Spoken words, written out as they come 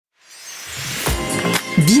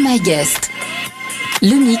My Guest.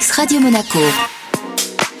 Le mix Radio Monaco.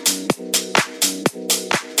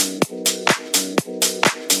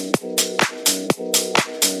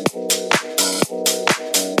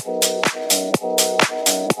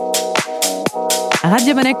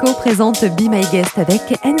 Radio Monaco présente Be My Guest avec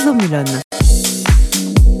Enzo Milon.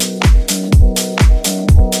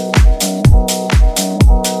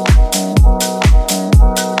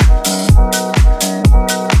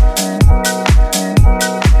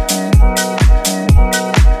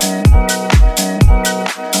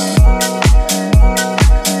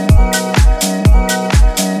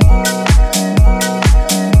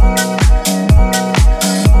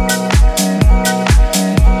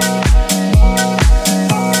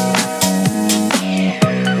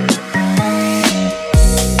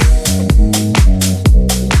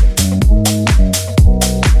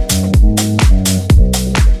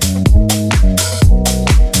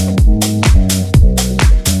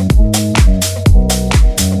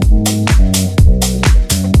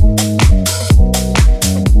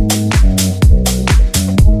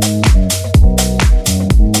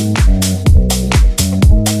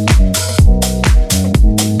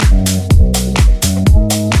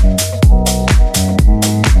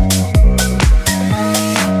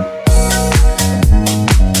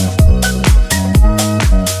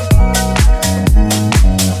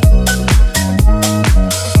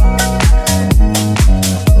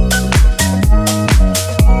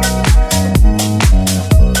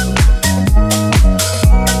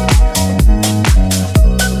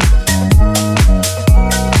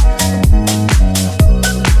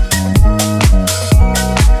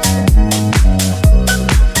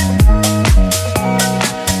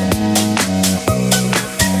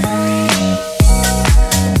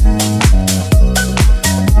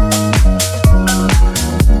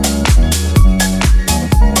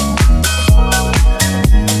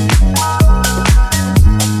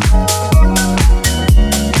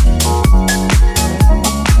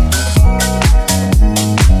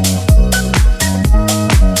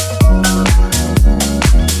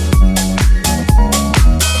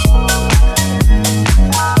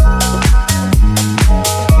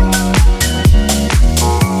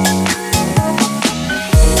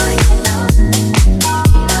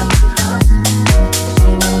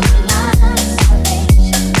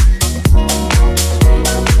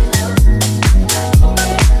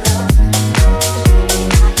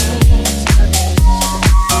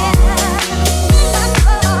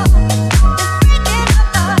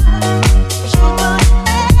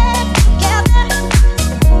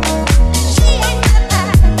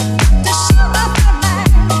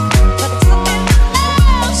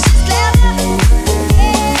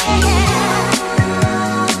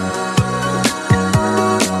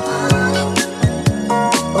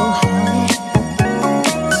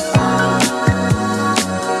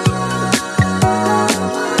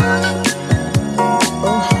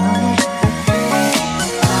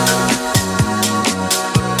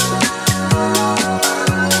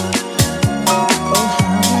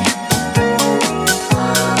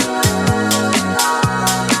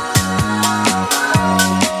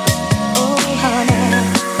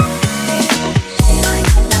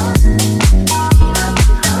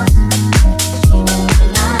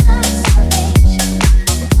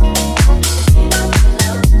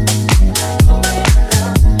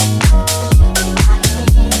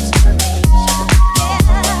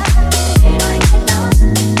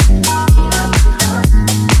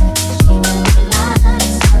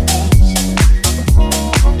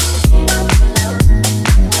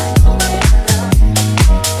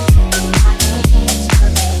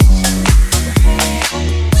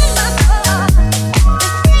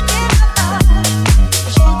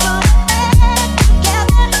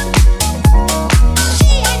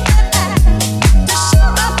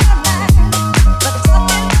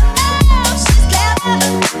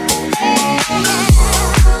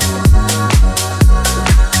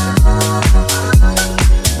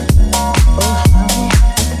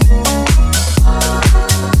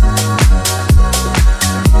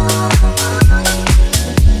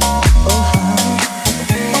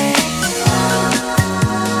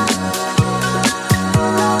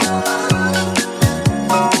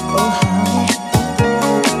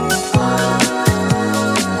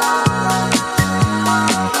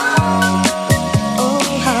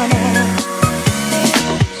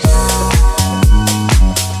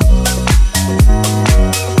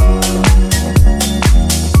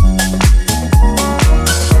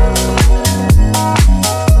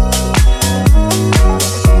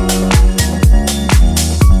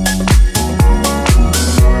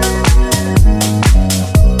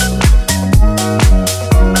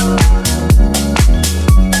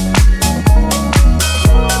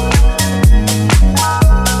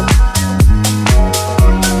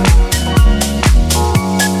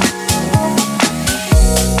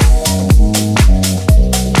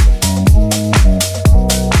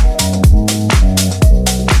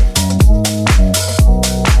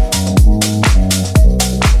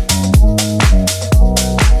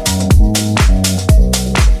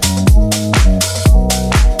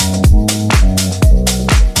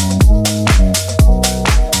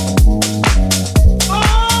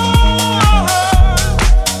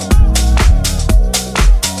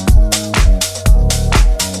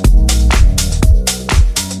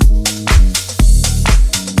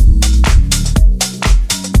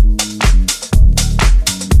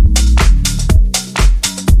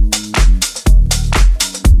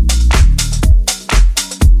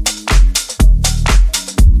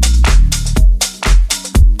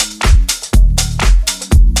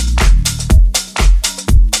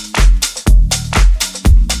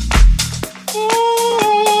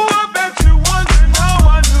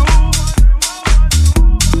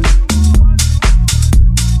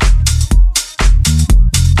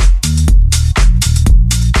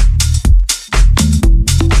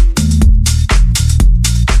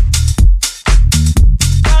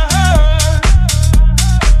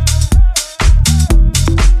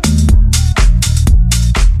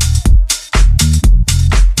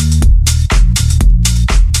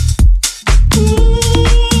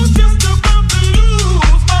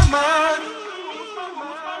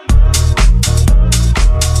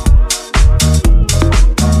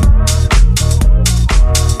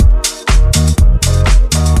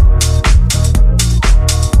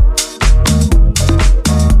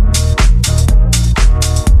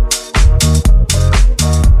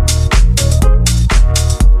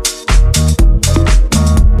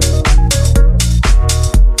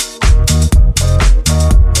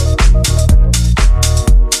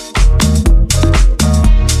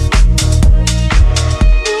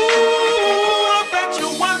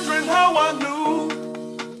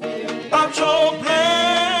 about your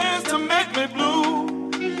plans to make me blue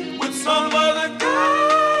with some other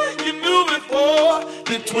guy you knew before.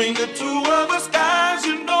 Between the two of us guys,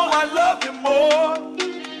 you know I love you more.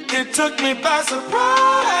 It took me by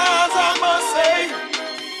surprise, I must say,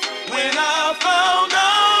 when I found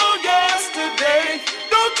out yesterday.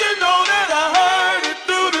 Don't you know that I heard it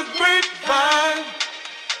through the grapevine?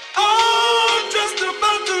 Oh, I'm just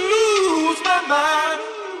about to lose my mind.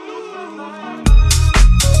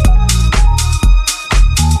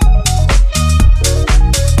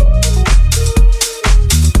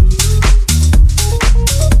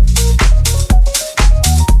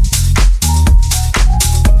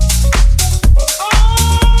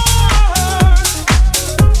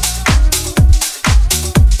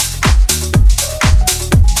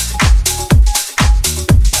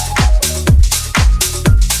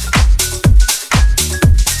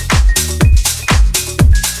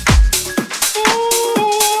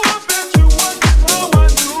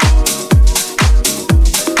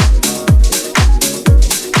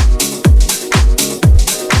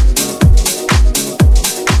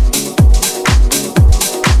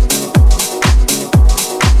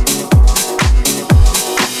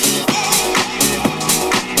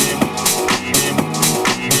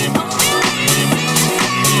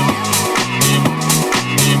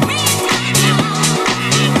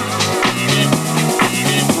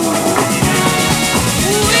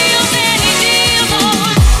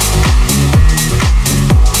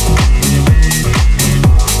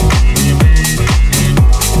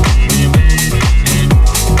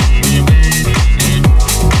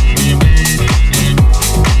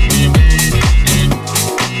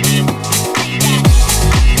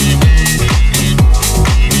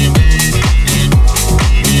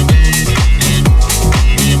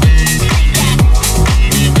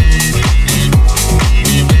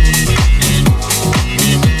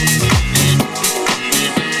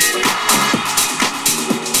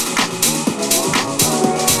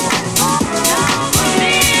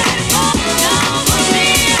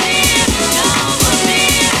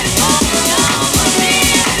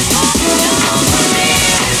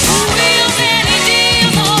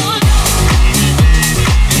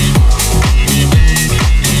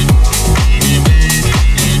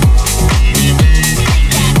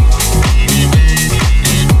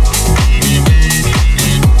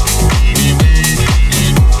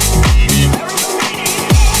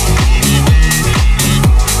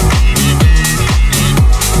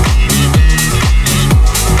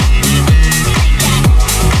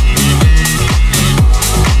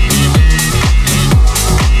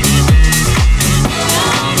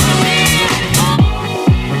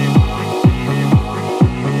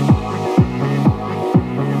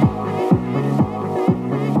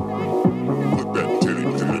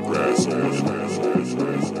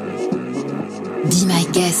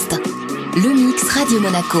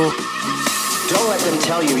 Monaco. Don't let them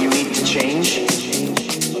tell you need to change just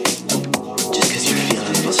because you're feeling a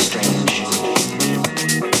little strange.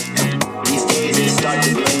 These days they start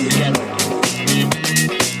to blend together.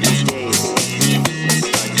 These days they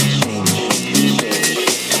start to change.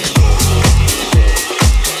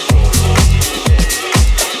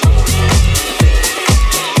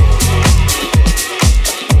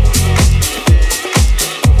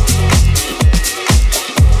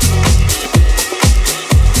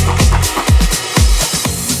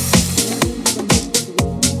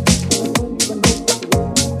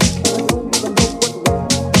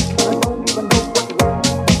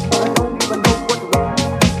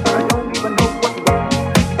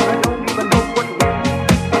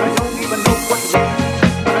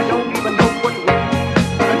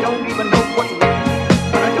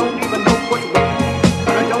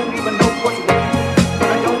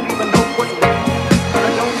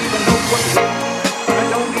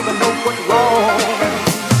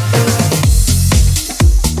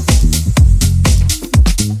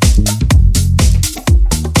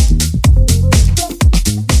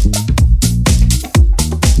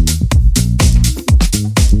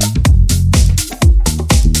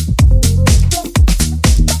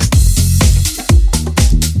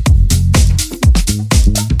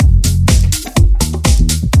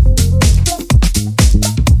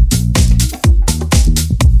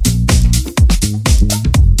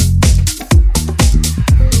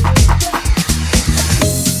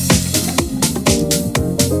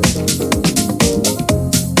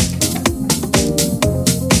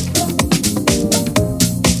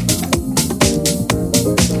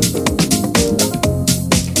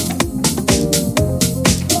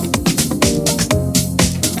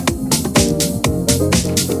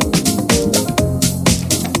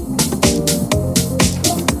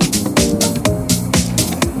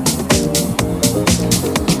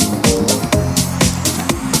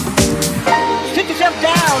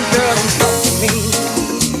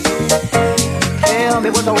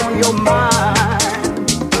 whatever's on your mind.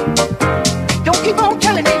 Don't keep on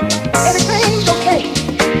telling me everything's okay.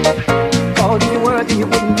 Cause if you were, then you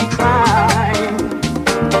wouldn't be crying.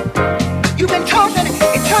 You've been tossing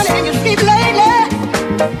and turning in your sleep lately,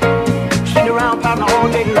 sitting around pouting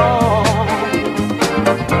all day long.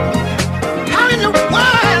 How in the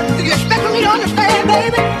world do you expect me to understand,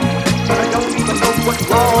 baby? I don't even know what's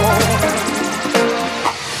wrong.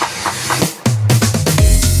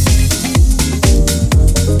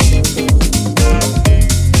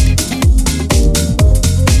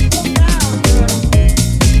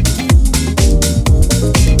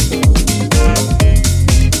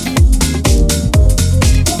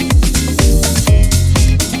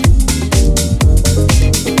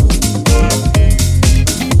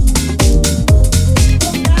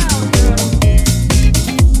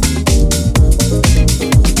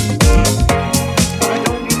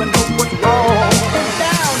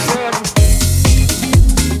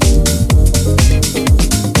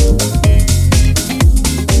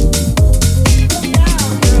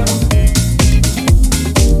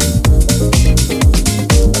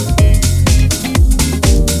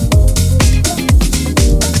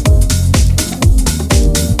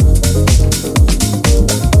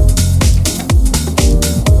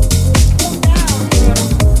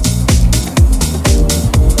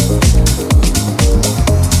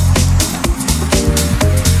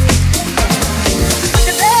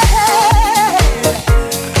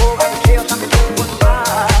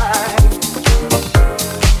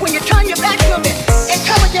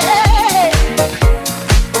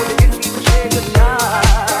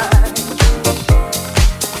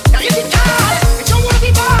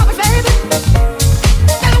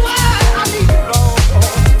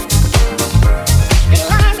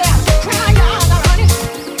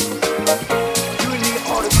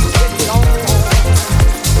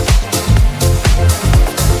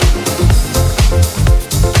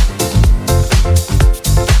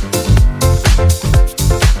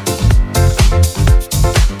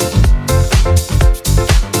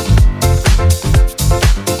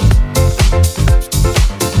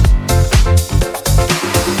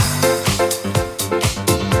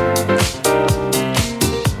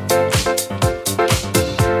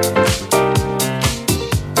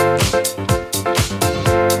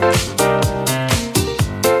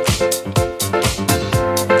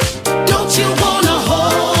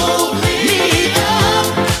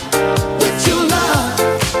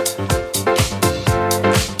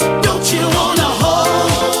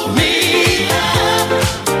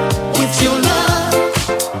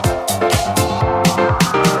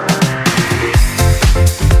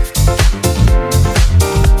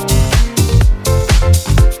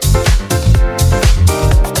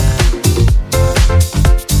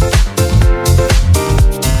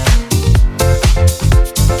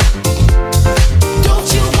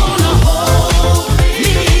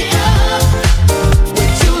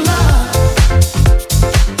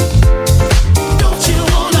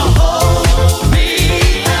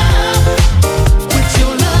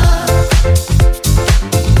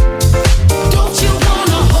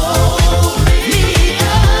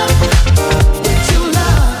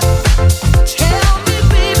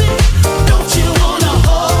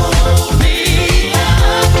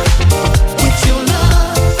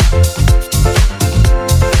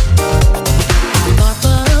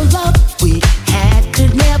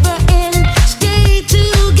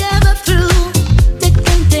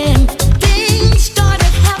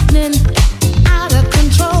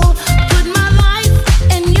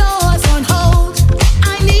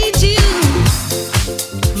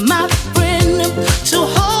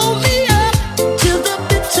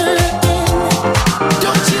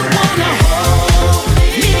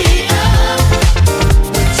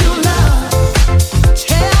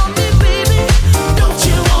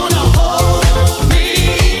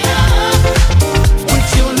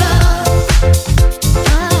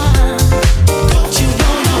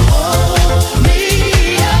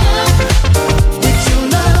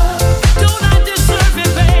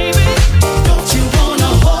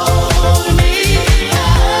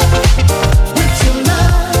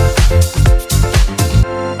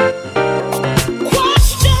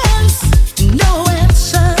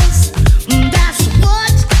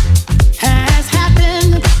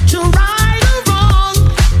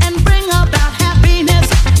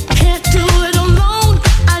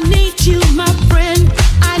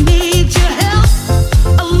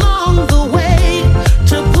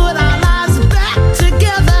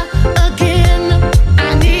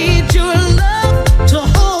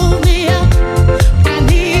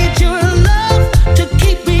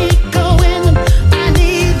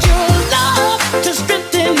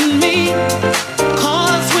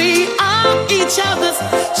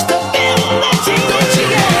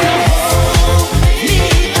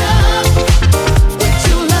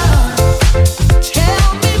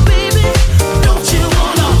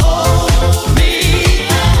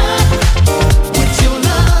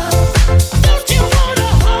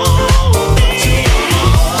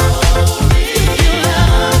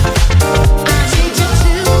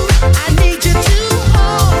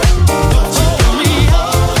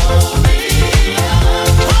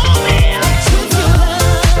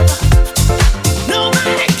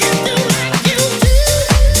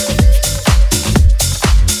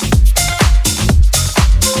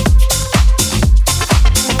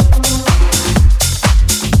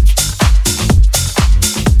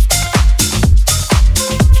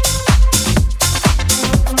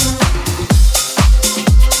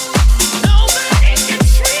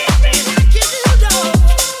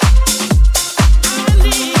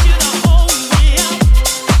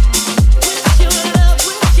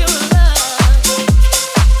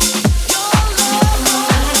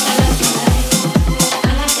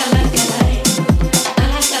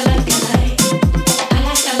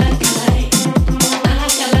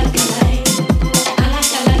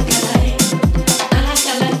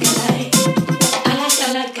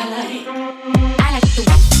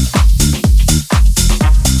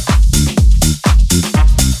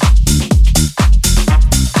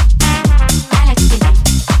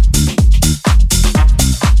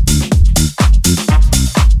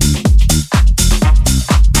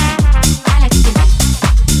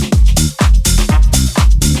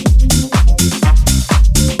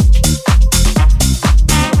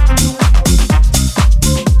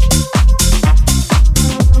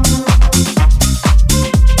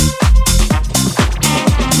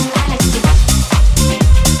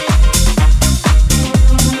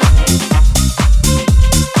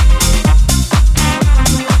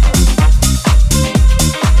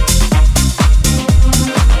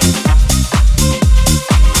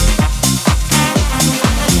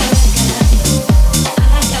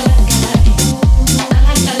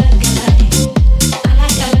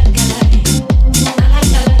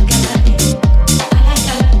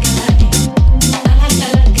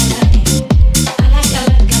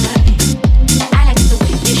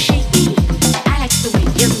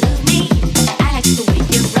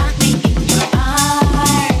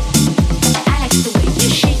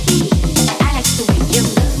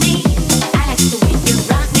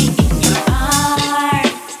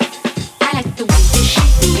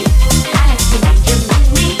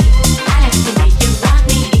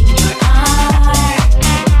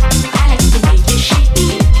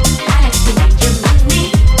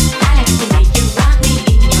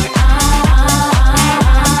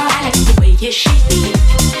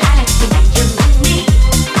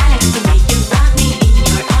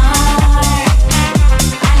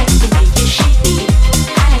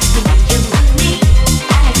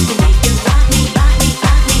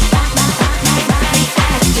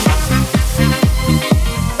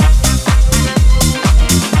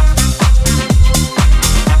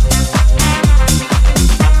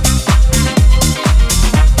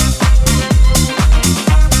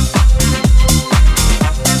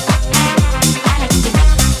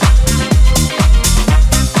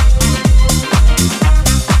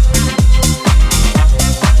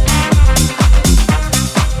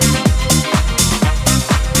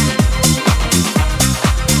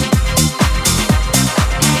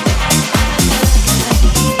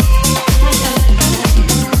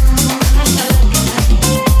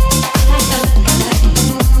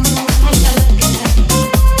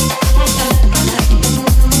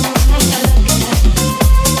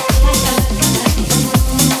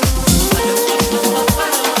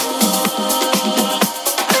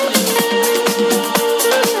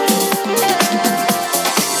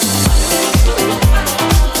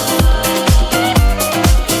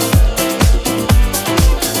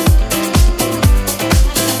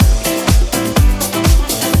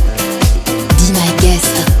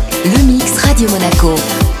 Radio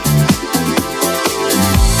Monaco.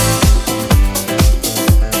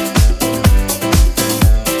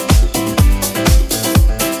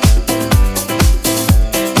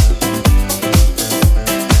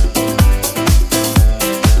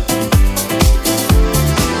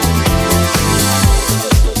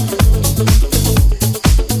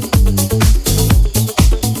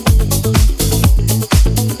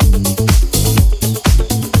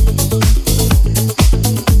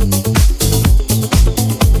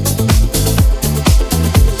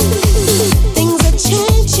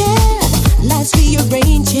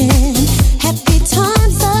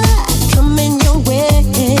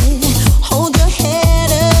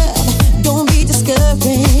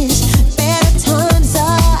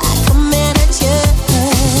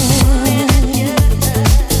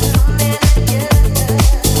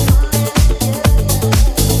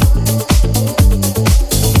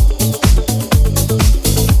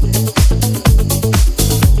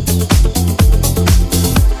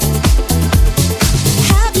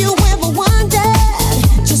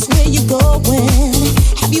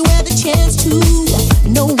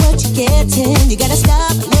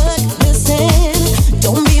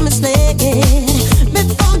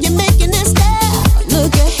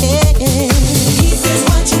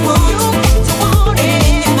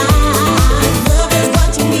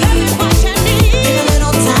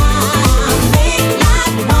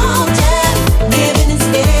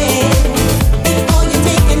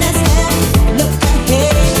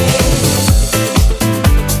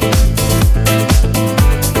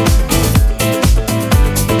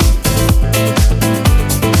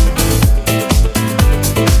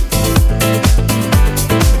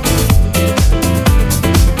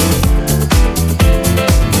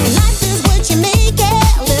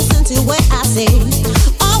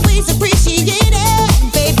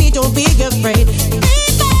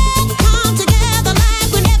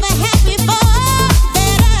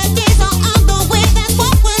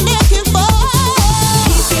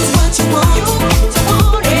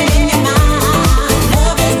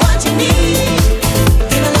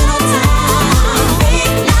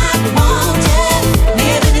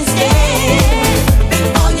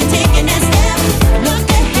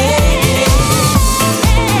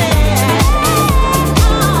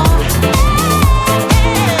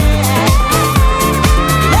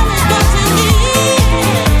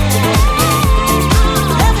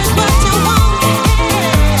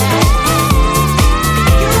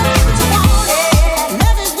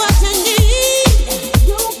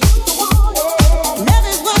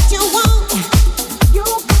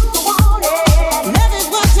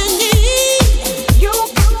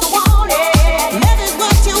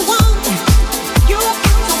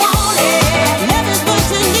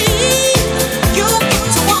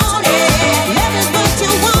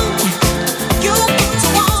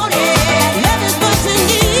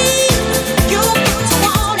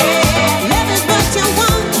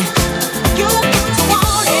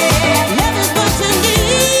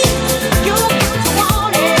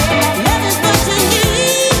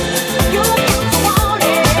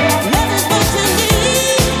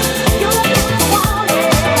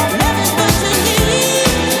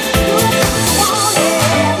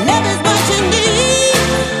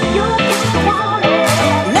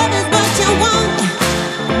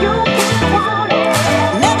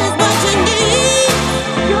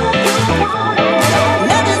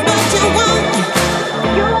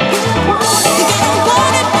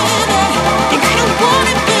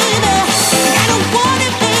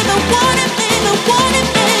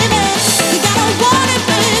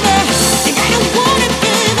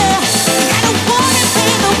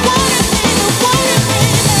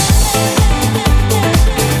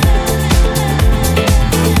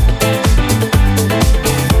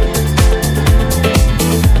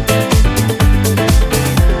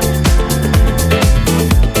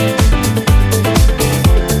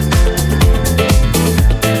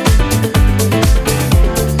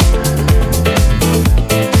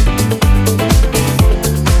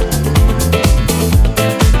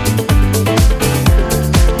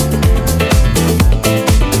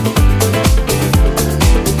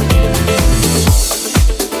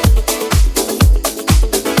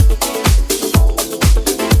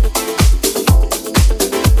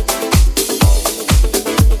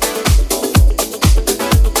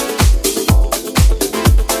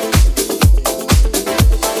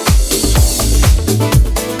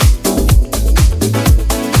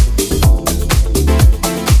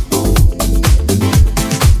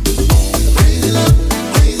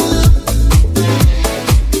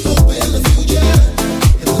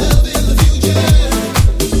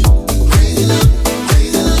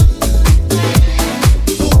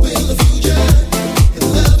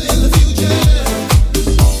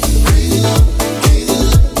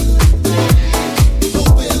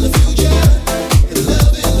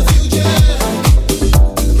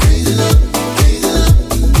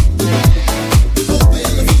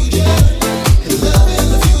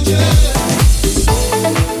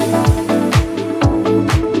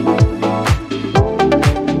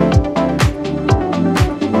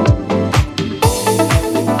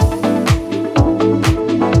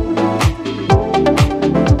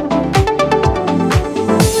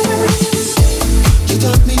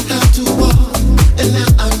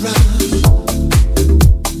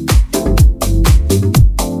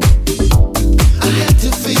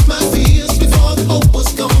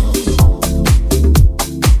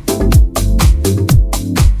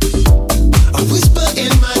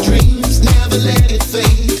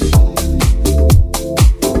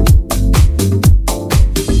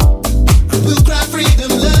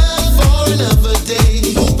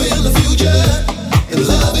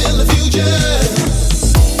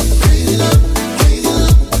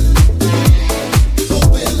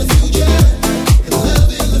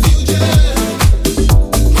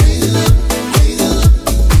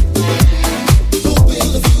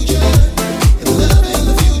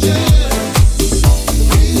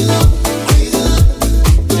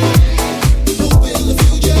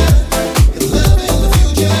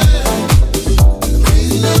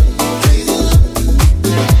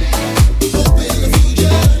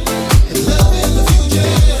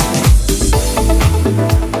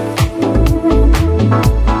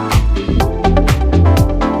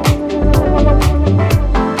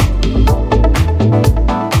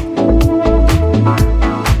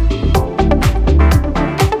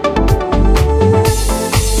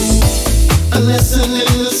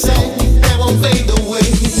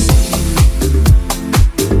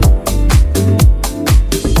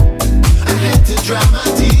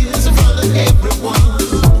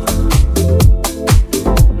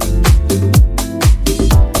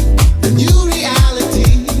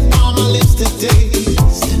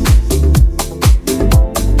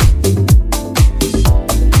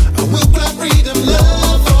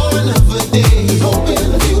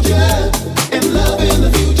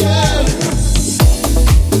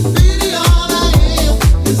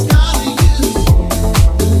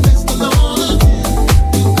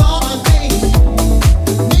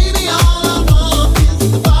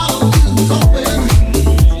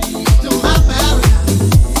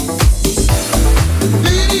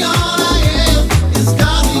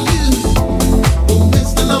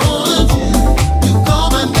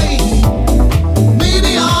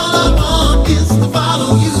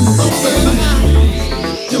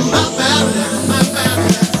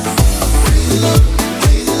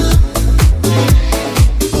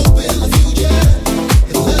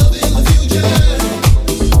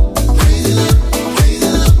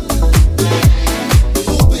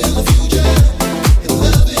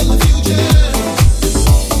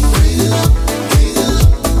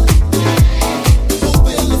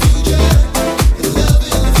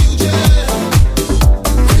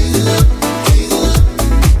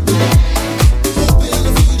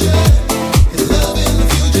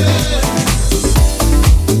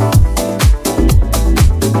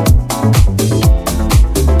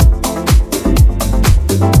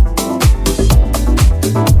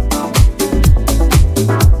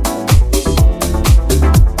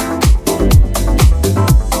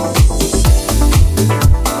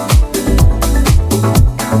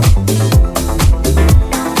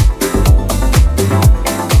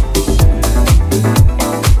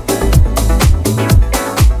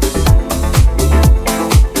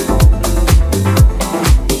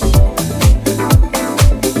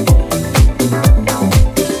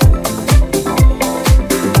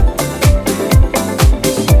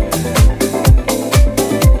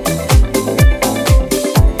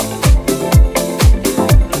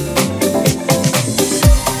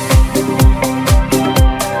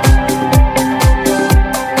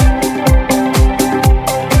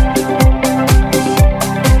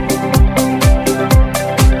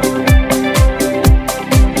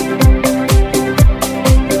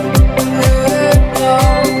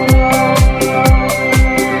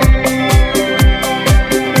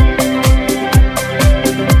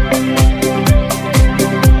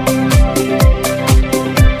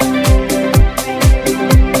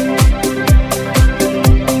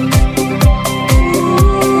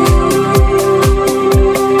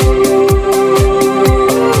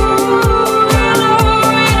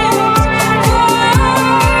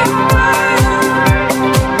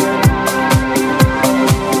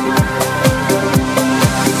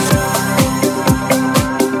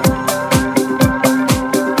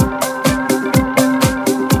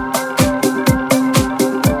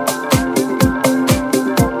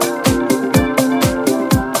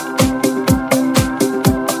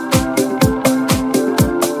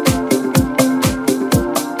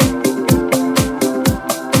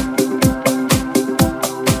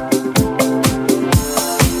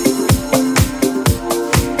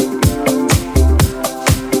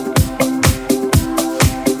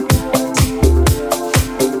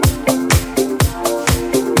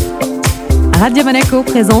 Radio Monaco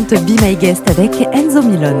présente Be My Guest avec Enzo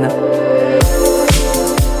Milone.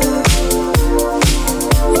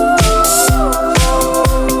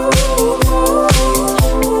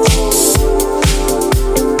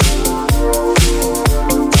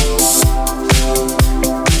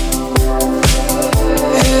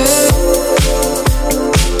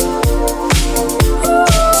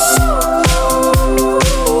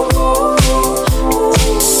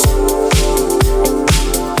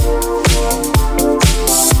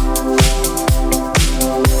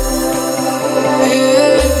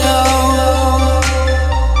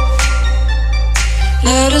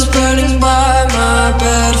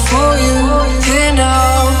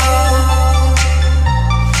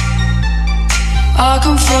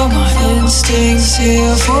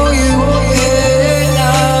 Here for you, here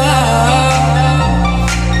now.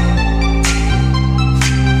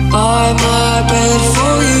 By my bed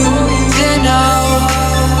for you, here now.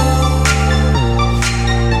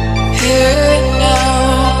 Here now.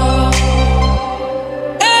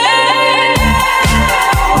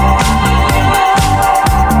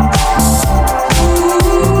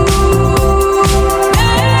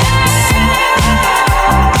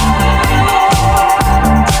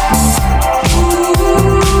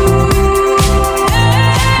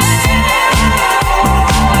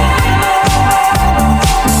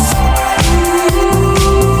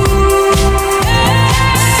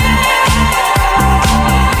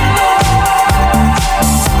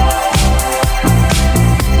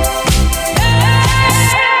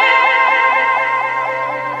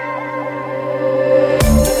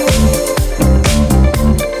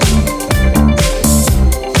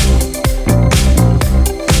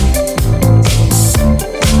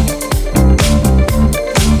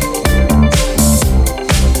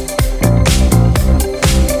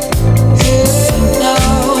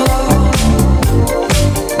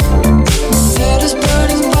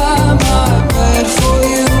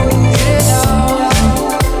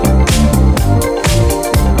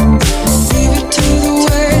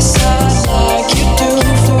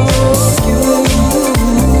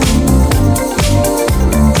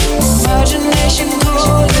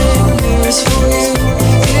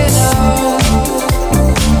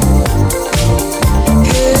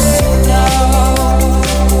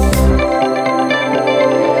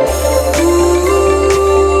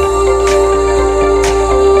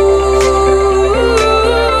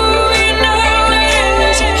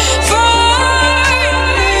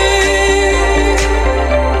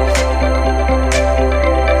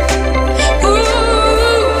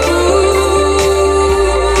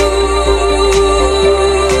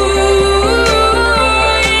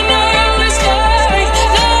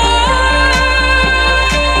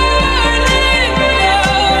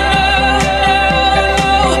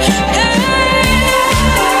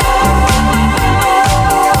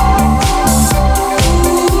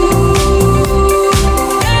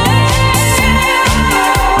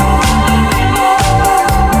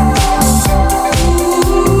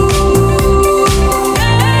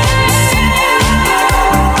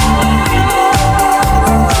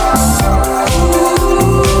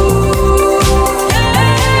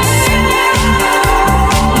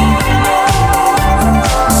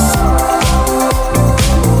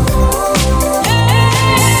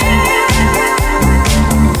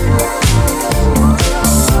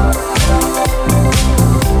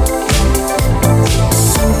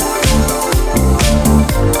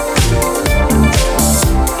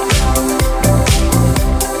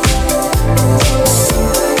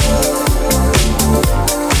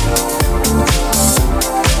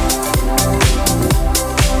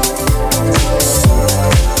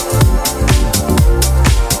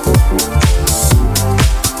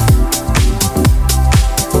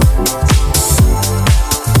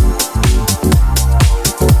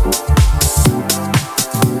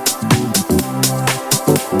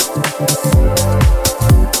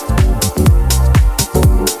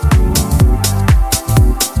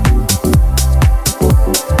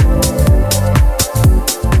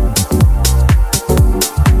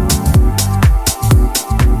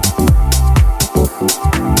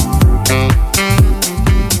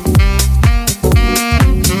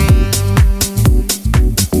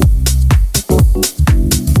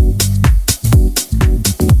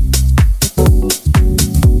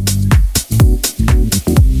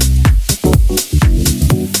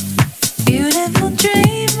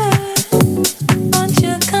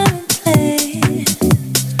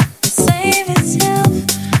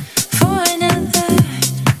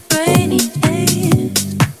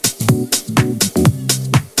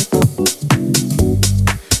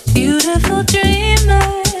 Beautiful dreamer,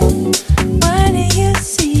 what do you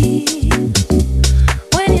see?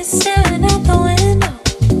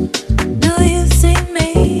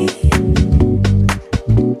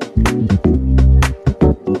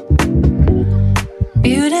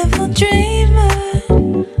 Beautiful dreamer,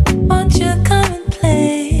 won't you come and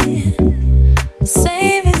play?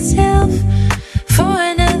 Save yourself for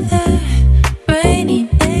another rainy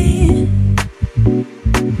day.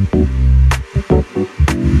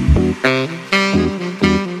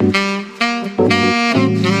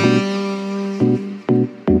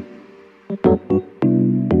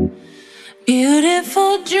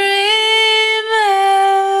 Beautiful dreamer.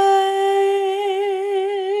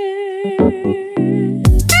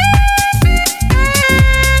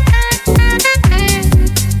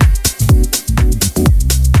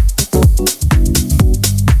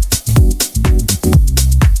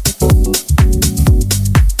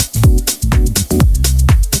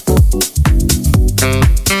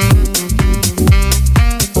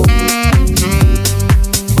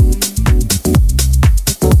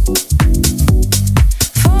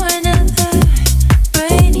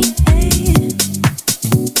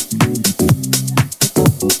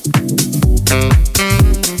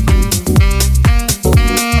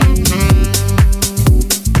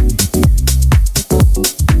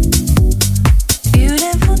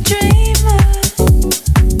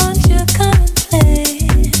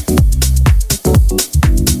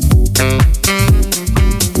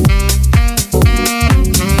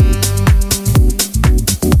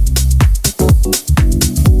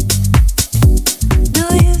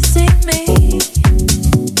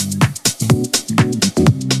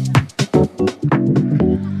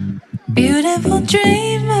 Beautiful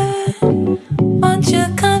dreamer, won't you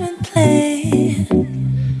come and play?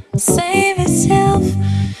 Save yourself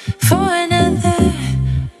for another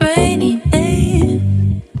rainy day.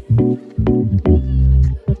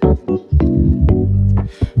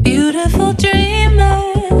 Beautiful dreamer,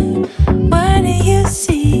 what do you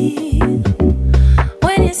see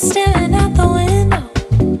when you're staring out the window?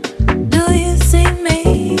 Do you see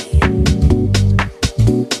me?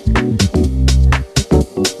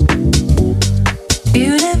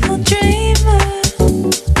 Beautiful dreamer,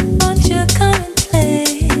 won't you come and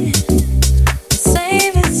play?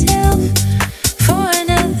 Save yourself for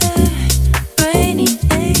another rainy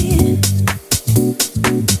day.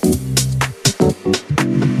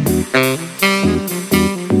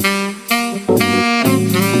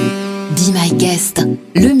 Be My Guest,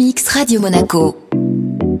 le mix Radio Monaco.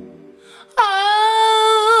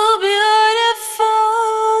 Oh,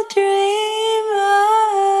 beautiful dreamer.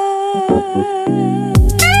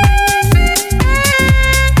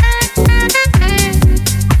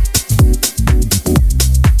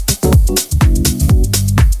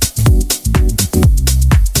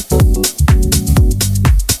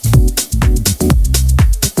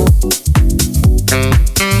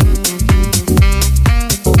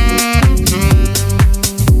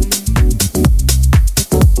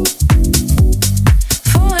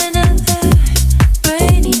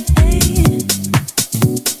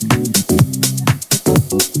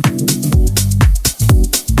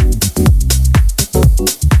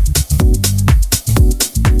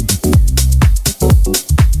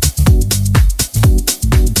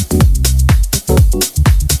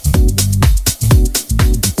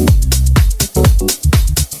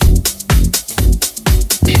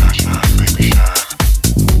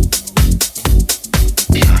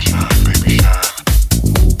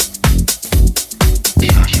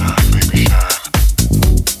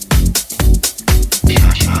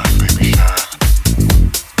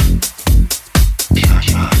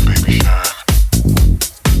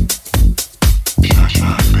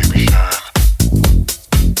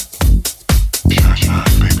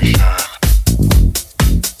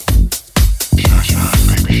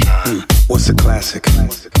 What's a classic?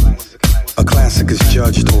 A classic is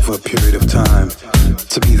judged over a period of time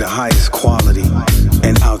to be the highest quality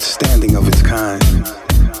and outstanding of its kind.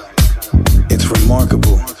 It's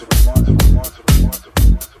remarkable.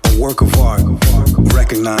 A work of art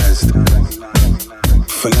recognized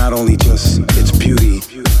for not only just its beauty,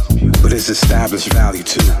 but its established value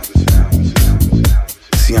too.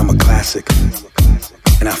 See, I'm a classic,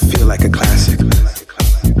 and I feel like a classic.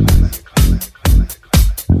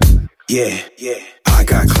 Yeah, I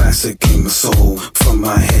got classic in my soul, from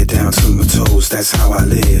my head down to my toes, that's how I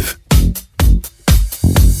live.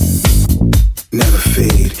 Never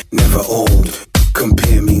fade, never old,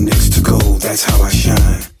 compare me next to gold, that's how I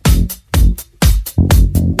shine.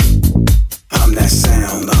 I'm that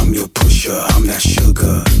sound, I'm your pusher, I'm that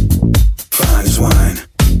sugar, fine as wine.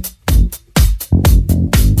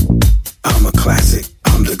 I'm a classic,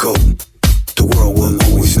 I'm the GOAT, the world will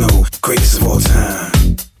always know, greatest of all time.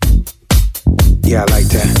 Yeah, I like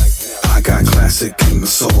that. I got classic in my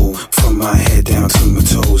soul, from my head down to my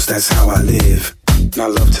toes, that's how I live. And I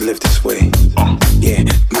love to live this way. Yeah,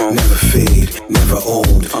 never fade, never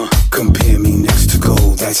old. Compare me next to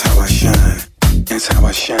gold. That's how I shine. That's how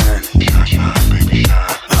I shine.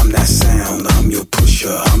 I'm that sound. I'm your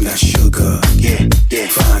pusher. I'm that sugar. Yeah, yeah.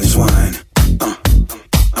 Fine as wine.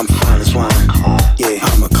 I'm fine as wine. Yeah,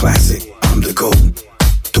 I'm a classic. I'm the GOAT.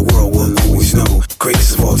 The world will always know.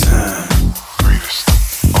 Greatest of all time. Greatest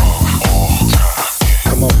of all time.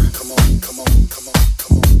 Come on, come on, come on, come on,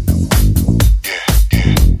 come on, come on.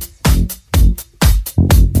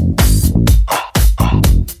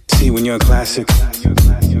 See, when you're a classic,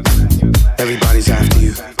 everybody's after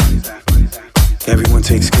you. Everyone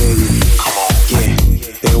takes care of you. Yeah,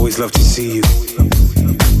 they always love to see you.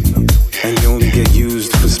 And you only get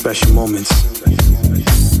used for special moments.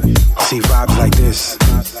 See, vibes like this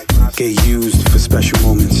get used for special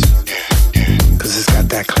moments. Cause it's got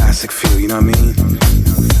that classic feel, you know what I mean?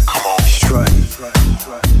 Strutting,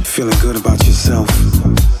 feeling good about yourself.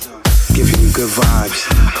 Giving you good vibes,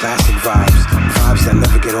 classic vibes. Vibes that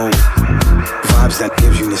never get old. Vibes that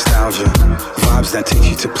gives you nostalgia. Vibes that take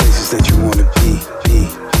you to places that you wanna be.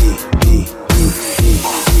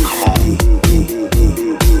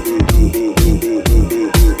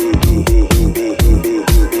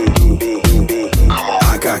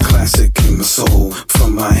 I got classic in my soul.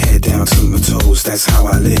 From my head down to my toes. That's how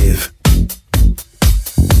I live.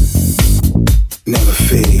 Never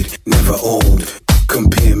fade, never old.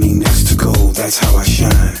 Compare me next to gold, that's how I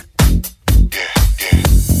shine.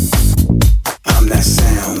 I'm that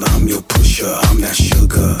sound, I'm your pusher, I'm that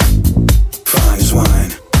sugar. Fine as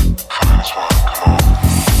wine.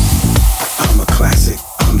 I'm a classic,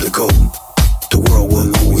 I'm the GOAT. The world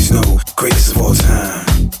will always know, greatest of all time.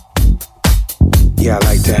 Yeah, I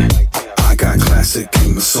like that. I got classic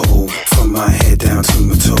in my soul. From my head down to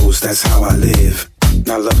my toes, that's how I live. And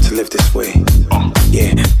I love to live this way.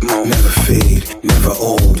 Yeah, never fade, never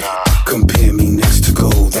old. Compare me next to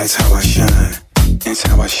gold, that's how I shine. That's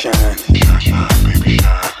how I shine.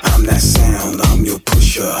 I'm that sound, I'm your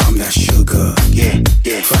pusher, I'm that sugar. Yeah,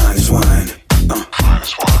 yeah, fine as wine.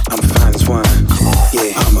 I'm fine as wine.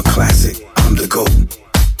 Yeah, I'm a classic, I'm the GOAT.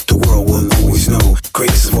 The world will always know,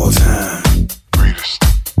 greatest of all time. Greatest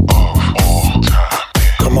of all time.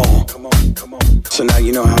 Come on. So now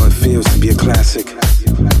you know how it feels to be a classic.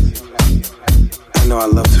 I know I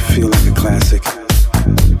love to feel like a classic.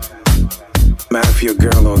 Matter if you're a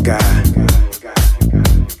girl or a guy.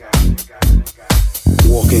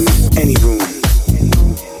 Walk in any room.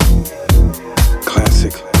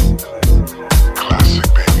 Classic. Classic,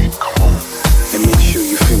 baby, come on. And make sure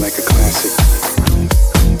you feel like a classic.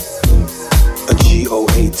 A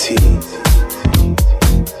GOAT.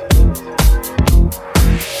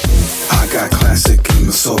 I got classic in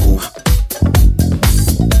my soul.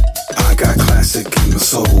 I got classic in my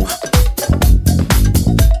soul.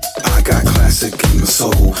 I got classic in my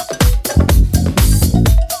soul.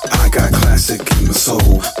 I got classic in my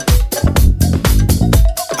soul.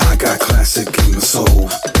 I got classic in my soul.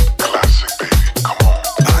 Classic, baby, come on.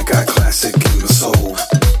 I got classic in my soul.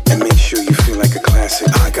 And make sure you feel like a classic.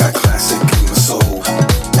 I got classic in my soul.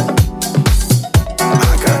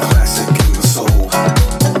 I got classic in my soul.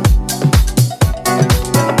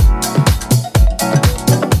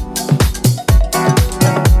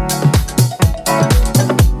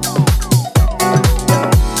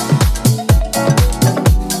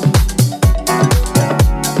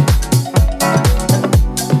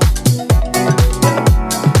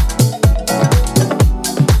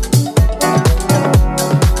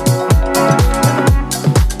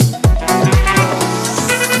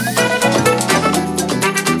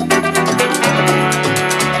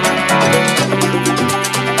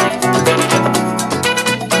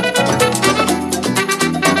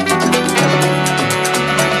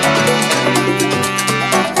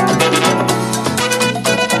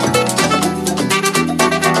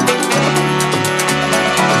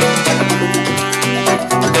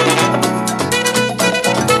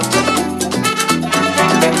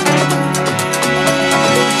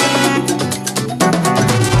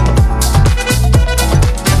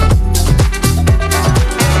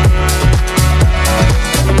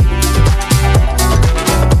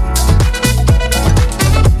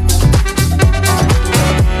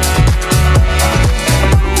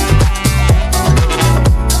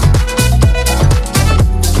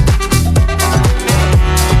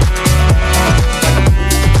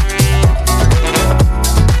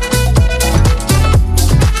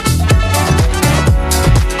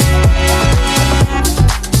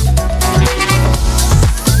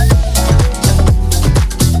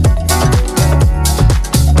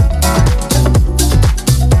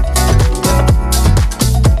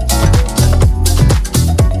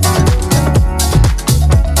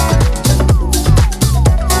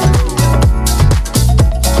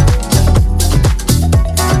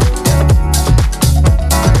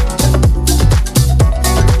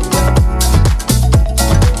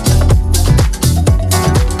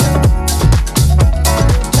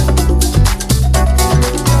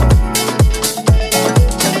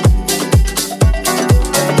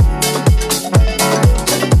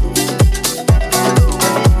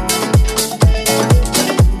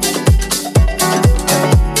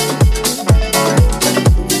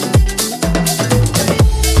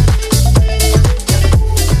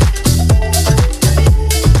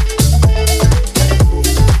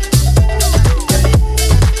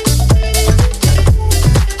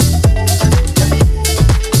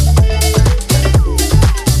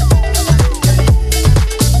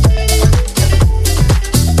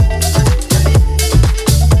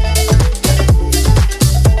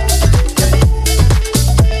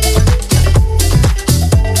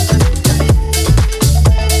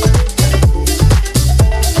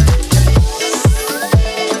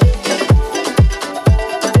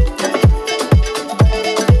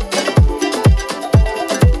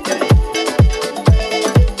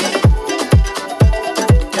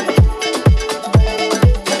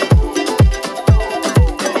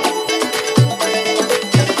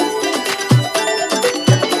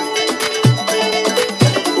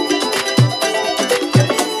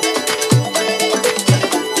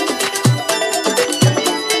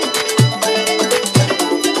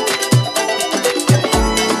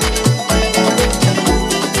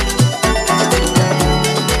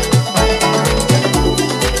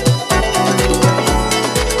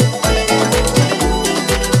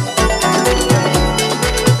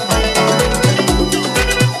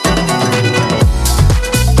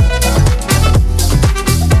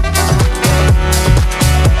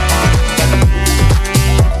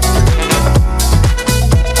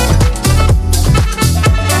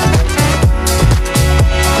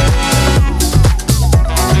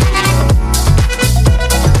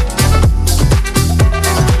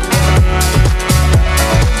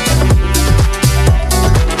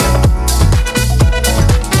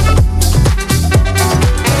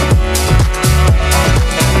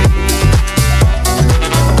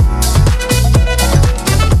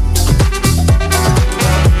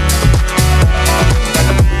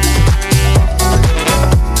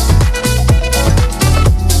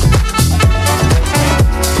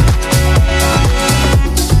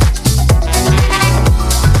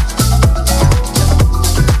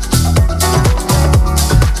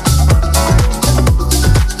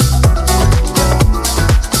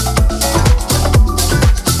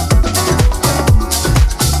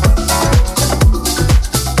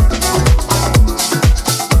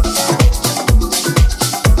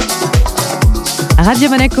 Radio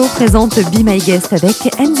Monaco présente Be My Guest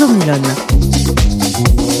avec Enzo Milone.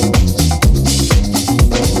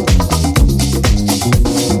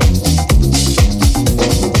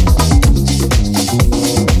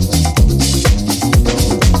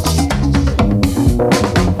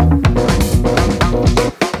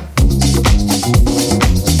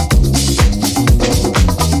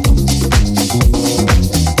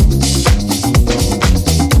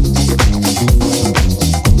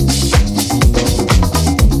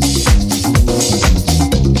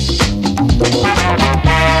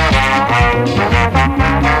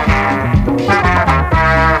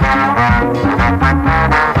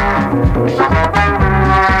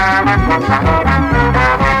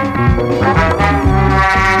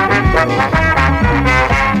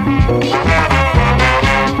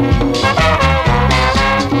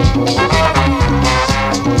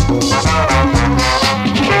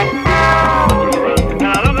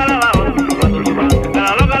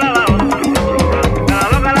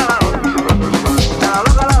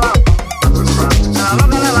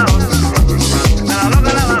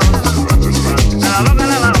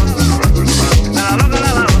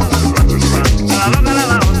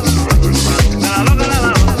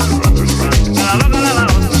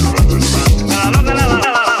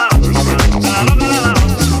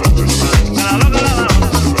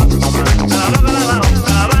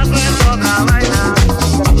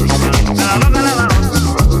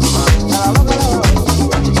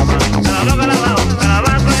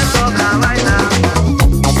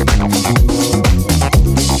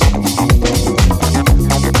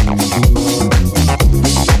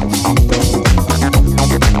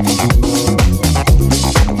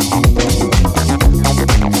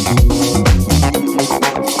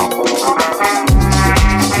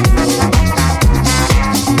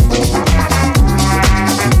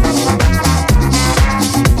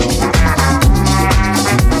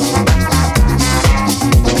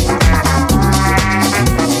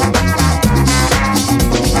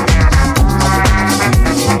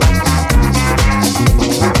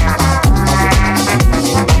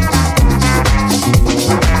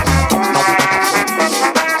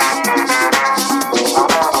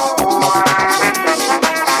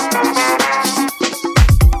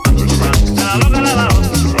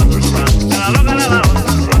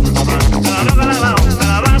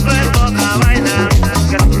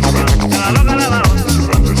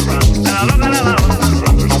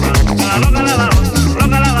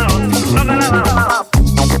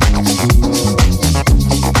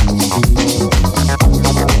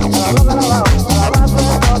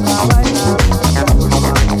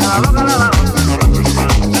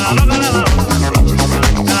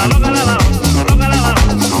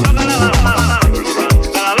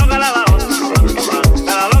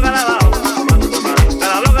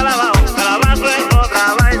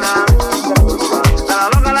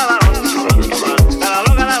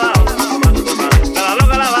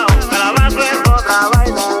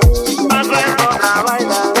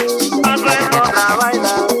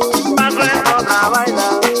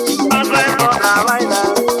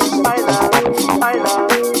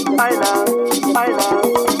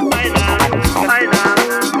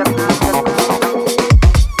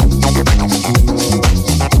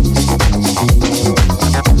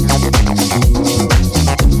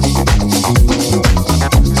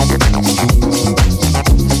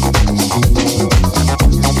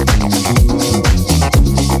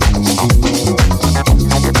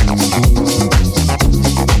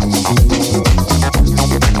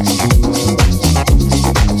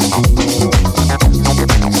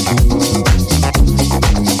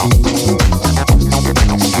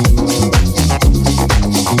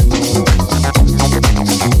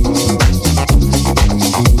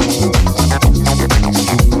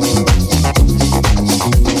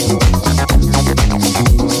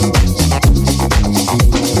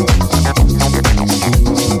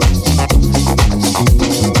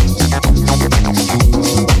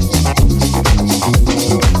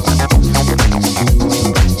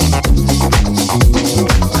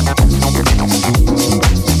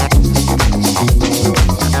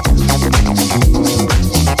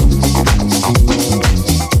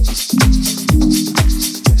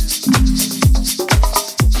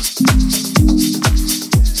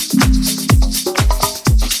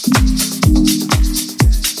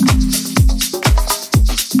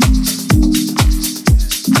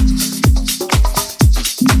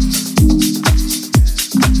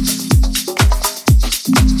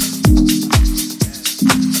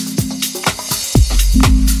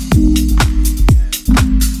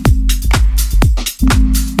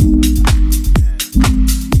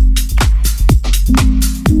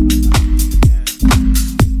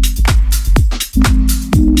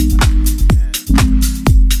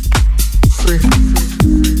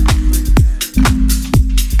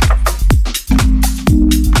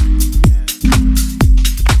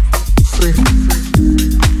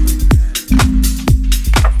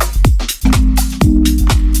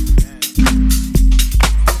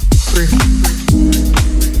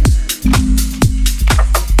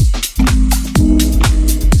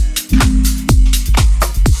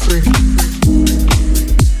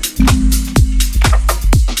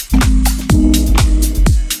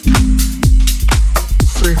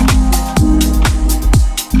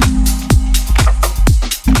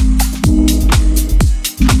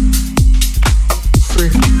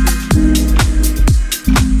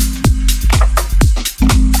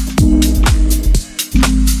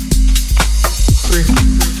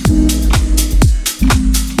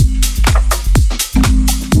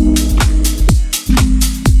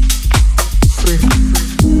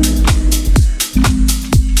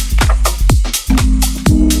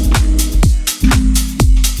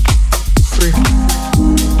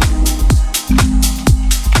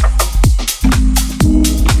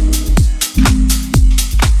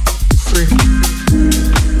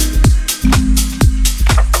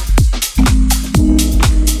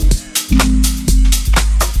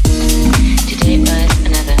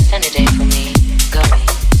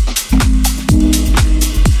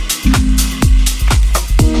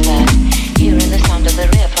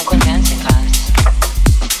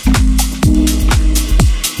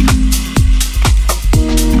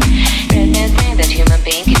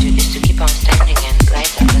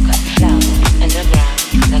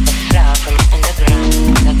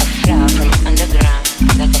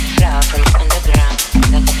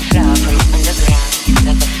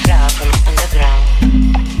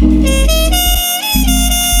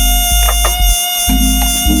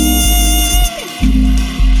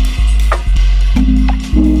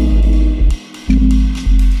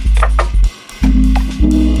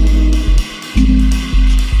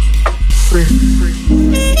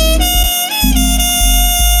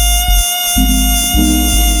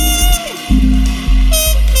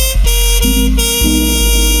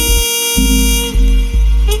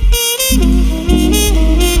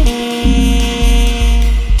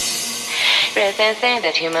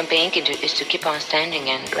 that human being can do is to keep on standing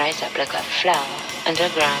and rise up like a flower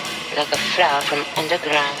underground, like a flower from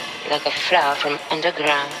underground, like a flower from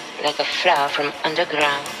underground, like a flower from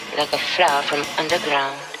underground, like a flower from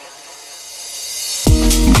underground.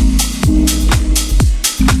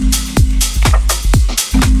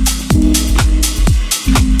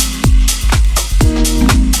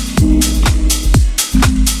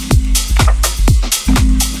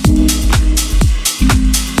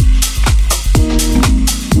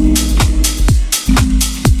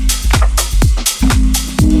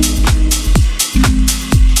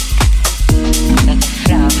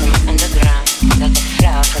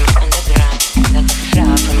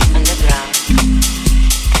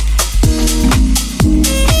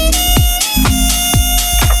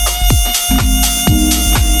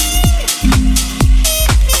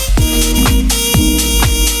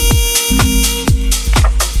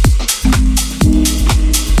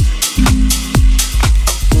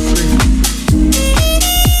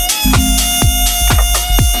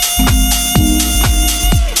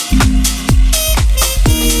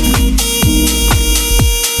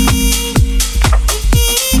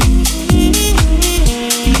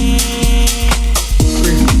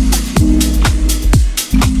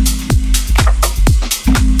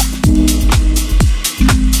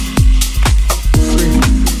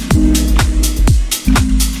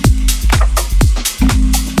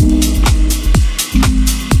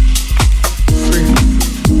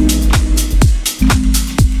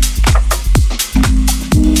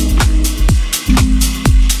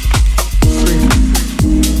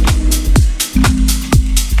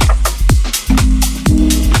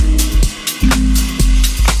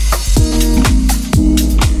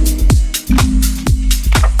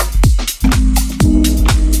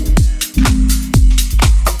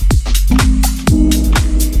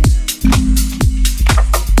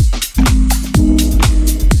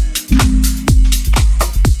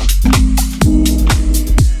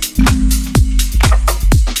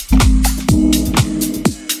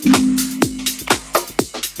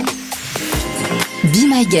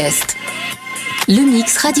 Guest. Le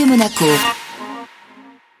mix Radio Monaco.